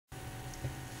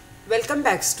Welcome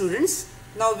back, students.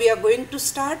 Now we are going to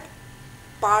start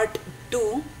part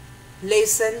 2,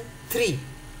 lesson 3,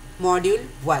 module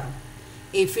 1.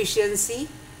 Efficiency,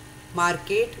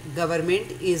 market,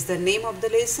 government is the name of the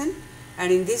lesson,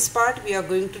 and in this part we are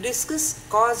going to discuss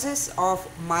causes of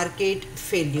market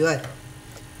failure.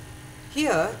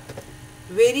 Here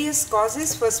various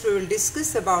causes. First we will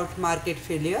discuss about market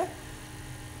failure.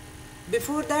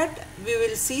 Before that we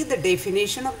will see the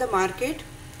definition of the market.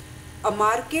 A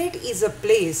market is a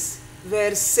place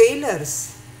where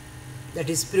sellers,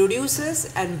 that is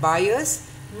producers and buyers,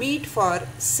 meet for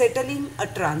settling a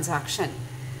transaction.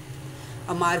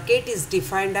 A market is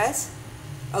defined as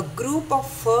a group of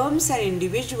firms and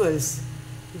individuals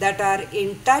that are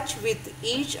in touch with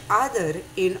each other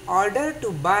in order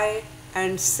to buy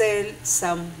and sell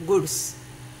some goods.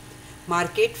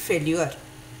 Market failure.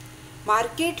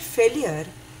 Market failure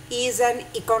is an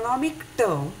economic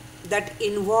term that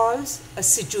involves a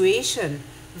situation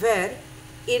where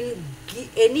in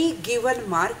any given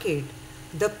market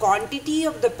the quantity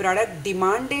of the product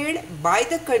demanded by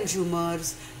the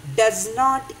consumers does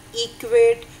not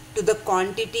equate to the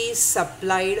quantity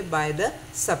supplied by the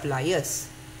suppliers.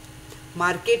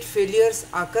 Market failures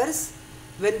occurs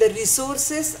when the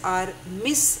resources are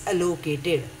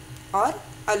misallocated or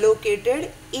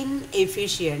allocated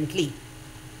inefficiently.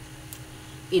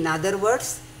 In other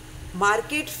words,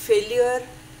 market failure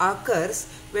occurs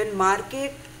when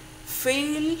market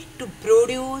fail to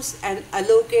produce and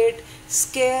allocate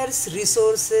scarce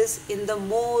resources in the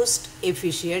most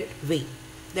efficient way.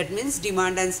 That means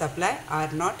demand and supply are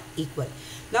not equal.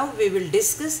 Now we will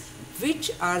discuss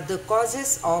which are the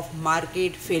causes of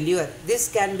market failure. This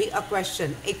can be a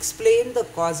question. Explain the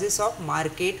causes of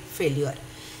market failure.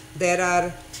 There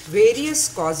are various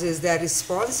causes that are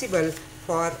responsible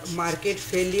for market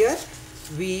failure.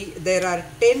 There are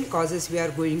 10 causes we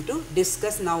are going to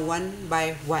discuss now one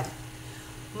by one.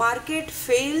 Market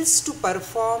fails to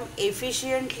perform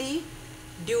efficiently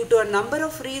due to a number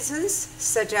of reasons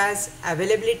such as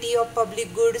availability of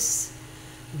public goods,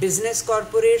 business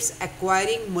corporates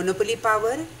acquiring monopoly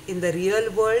power in the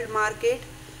real world market,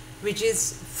 which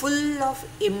is full of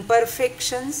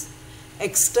imperfections,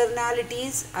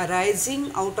 externalities arising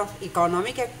out of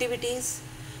economic activities,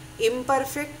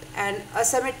 imperfect and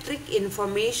asymmetric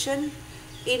information,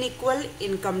 unequal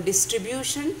income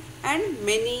distribution, and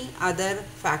many other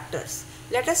factors.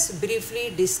 Let us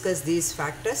briefly discuss these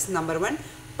factors. Number 1,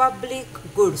 public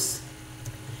goods.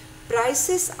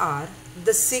 Prices are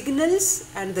the signals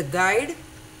and the guide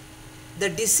the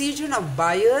decision of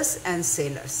buyers and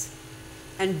sellers,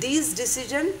 and these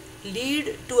decisions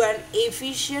lead to an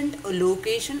efficient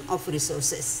allocation of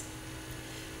resources.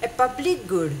 A public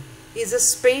good is a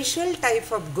special type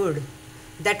of good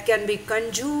that can be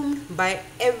consumed by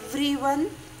everyone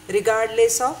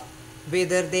regardless of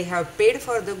whether they have paid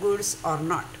for the goods or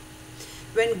not.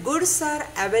 When goods are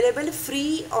available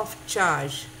free of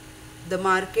charge, the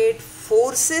market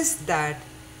forces that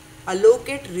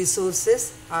allocate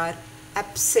resources are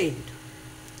absent.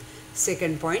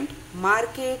 Second point,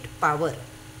 market power.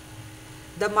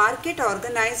 The market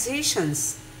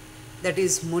organizations, that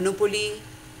is monopoly,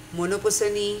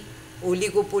 monopoly,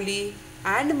 oligopoly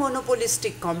and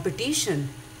monopolistic competition,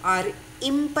 are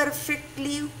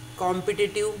imperfectly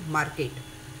competitive market.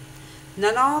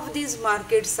 None of these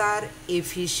markets are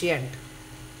efficient.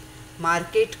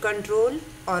 Market control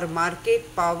or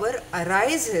market power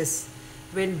arises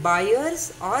when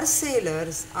buyers or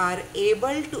sellers are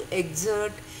able to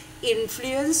exert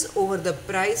influence over the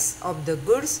price of the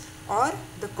goods or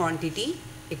the quantity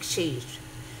exchanged.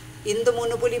 In the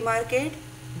monopoly market,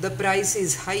 the price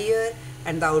is higher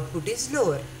and the output is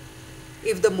lower.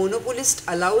 If the monopolist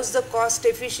allows the cost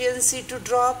efficiency to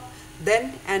drop,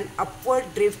 then an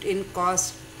upward drift in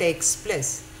cost takes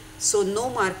place. So no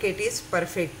market is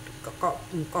perfectly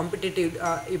competitive.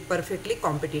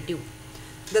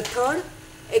 The third,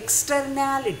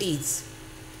 externalities.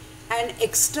 An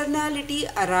externality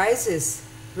arises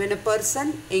when a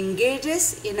person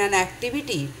engages in an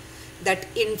activity that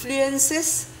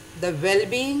influences the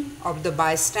well-being of the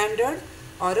bystander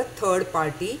or a third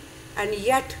party, and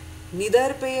yet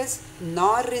neither pays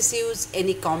nor receives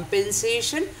any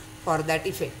compensation for that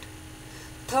effect.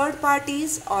 Third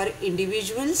parties or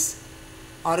individuals,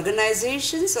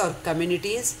 organizations or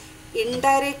communities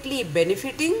indirectly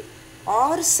benefiting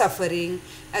or suffering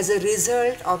as a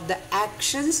result of the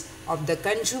actions of the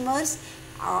consumers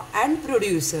and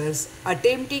producers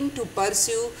attempting to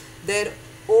pursue their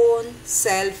own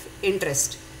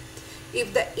self-interest.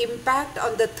 If the impact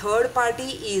on the third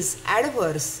party is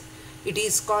adverse, it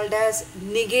is called as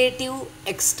negative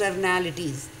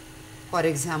externalities. For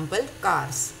example,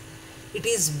 cars. it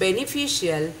is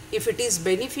beneficial. If it is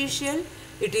beneficial,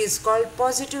 it is called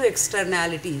positive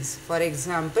externalities. For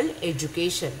example,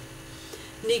 education.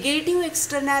 Negative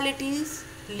externalities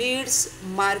leads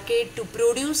market to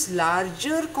produce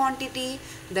larger quantity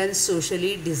than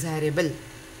socially desirable,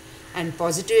 and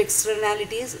positive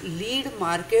externalities lead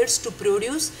markets to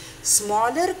produce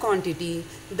smaller quantity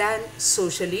than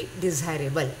socially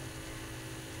desirable.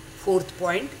 Fourth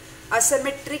point,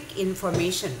 asymmetric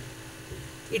information.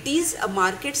 It is a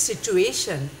market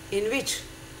situation in which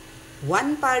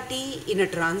one party in a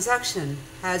transaction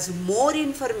has more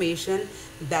information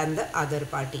than the other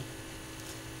party.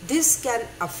 This can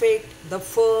affect the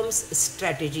firm's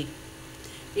strategy.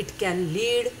 It can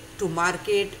lead to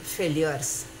market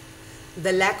failures.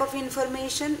 The lack of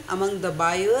information among the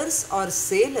buyers or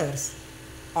sellers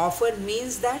often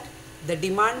means that the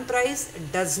demand price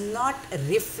does not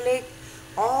reflect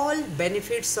all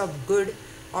benefits of good,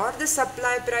 or the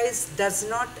supply price does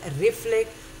not reflect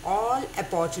all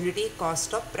opportunity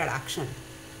cost of production.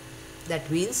 That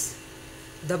means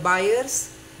the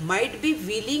buyers might be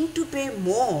willing to pay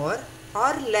more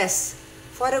or less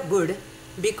for a good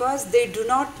because they do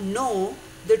not know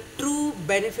the true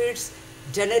benefits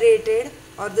generated,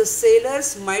 or the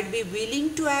sellers might be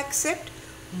willing to accept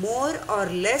more or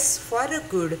less for a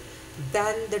good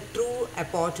than the true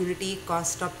opportunity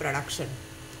cost of production.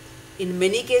 In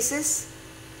many cases,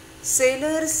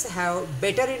 sellers have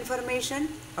better information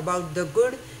about the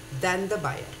good than the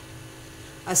buyer.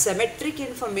 Asymmetric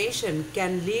information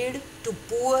can lead to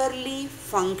poorly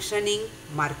functioning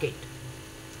market.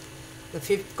 The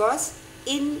fifth cause,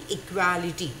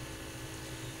 inequality.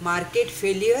 Market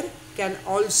failure can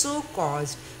also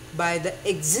caused by the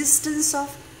existence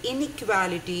of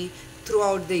inequality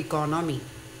throughout the economy.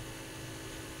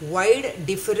 Wide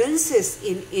differences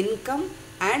in income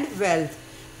and wealth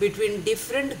between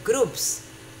different groups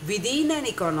within an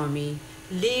economy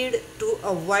lead to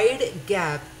a wide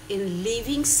gap in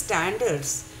living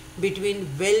standards between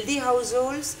wealthy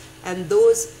households and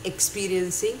those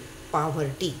experiencing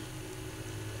poverty.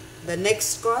 The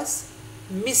next cause,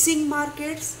 missing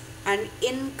markets and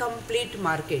incomplete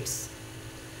markets.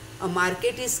 A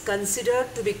market is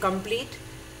considered to be complete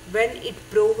when it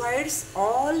provides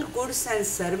all goods and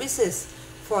services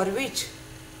for which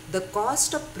the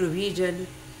cost of provision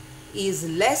is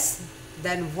less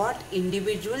than what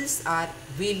individuals are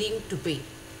willing to pay.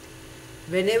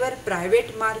 Whenever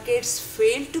private markets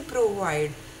fail to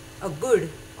provide a good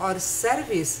or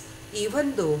service,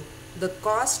 even though the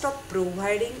cost of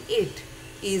providing it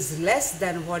is less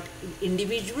than what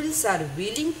individuals are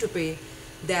willing to pay,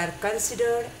 they are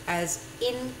considered as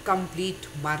incomplete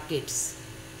markets.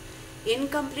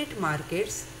 Incomplete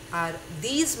markets are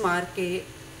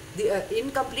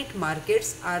incomplete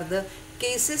markets are the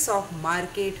cases of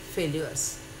market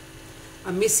failures.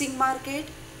 A missing market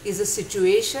is a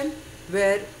situation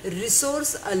where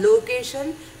resource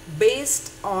allocation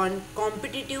based on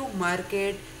competitive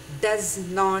market does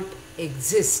not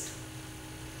exist.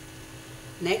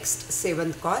 Next,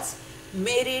 seventh cause,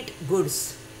 merit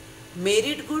goods.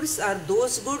 Merit goods are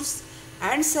those goods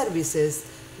and services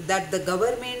that the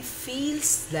government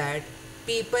feels that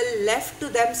people left to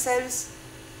themselves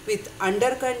with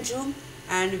underconsume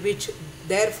and which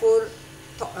therefore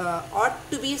ought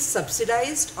to be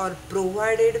subsidized or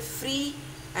provided free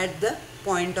at the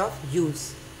point of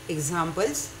use.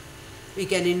 Examples, we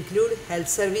can include health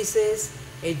services,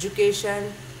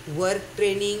 education, work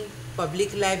training,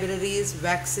 public libraries,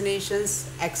 vaccinations,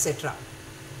 etc.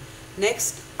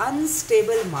 Next,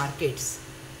 unstable markets.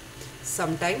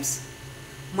 Sometimes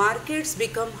markets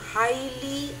become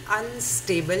highly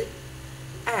unstable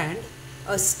and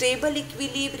a stable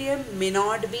equilibrium may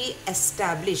not be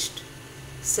established,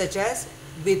 such as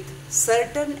with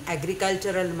certain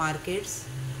agricultural markets,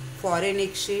 foreign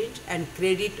exchange and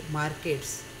credit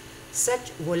markets. Such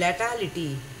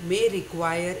volatility may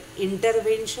require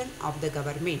intervention of the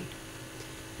government.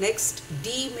 Next,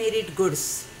 demerit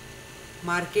goods.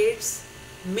 Markets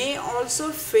may also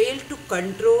fail to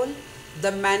control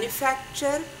the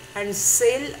manufacture and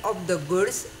sale of the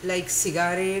goods like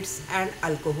cigarettes and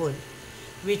alcohol,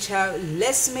 which have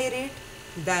less merit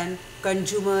than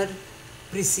consumer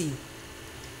perceive.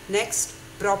 Next,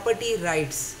 property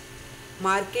rights.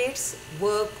 Markets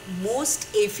work most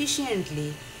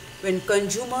efficiently when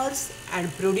consumers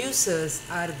and producers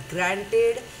are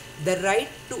granted the right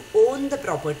to own the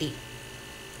property.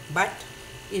 But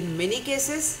in many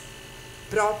cases,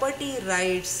 property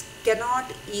rights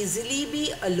cannot easily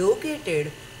be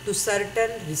allocated to certain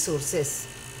resources.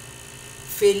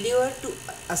 Failure to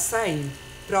assign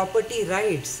property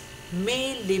rights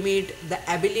may limit the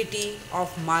ability of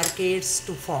markets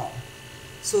to form.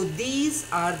 So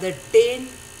these are the 10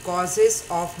 causes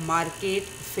of market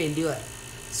failure.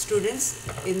 Students,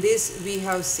 in this we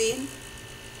have seen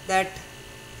that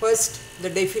first the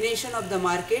definition of the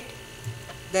market,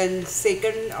 then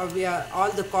second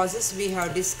all the causes we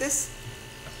have discussed.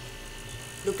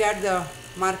 Look at the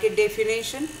market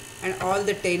definition and all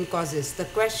the 10 causes. The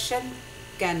question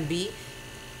can be,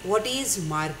 what is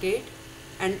market,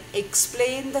 and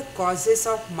explain the causes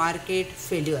of market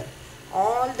failure.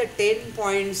 All the 10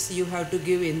 points you have to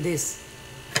give in this.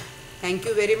 Thank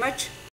you very much.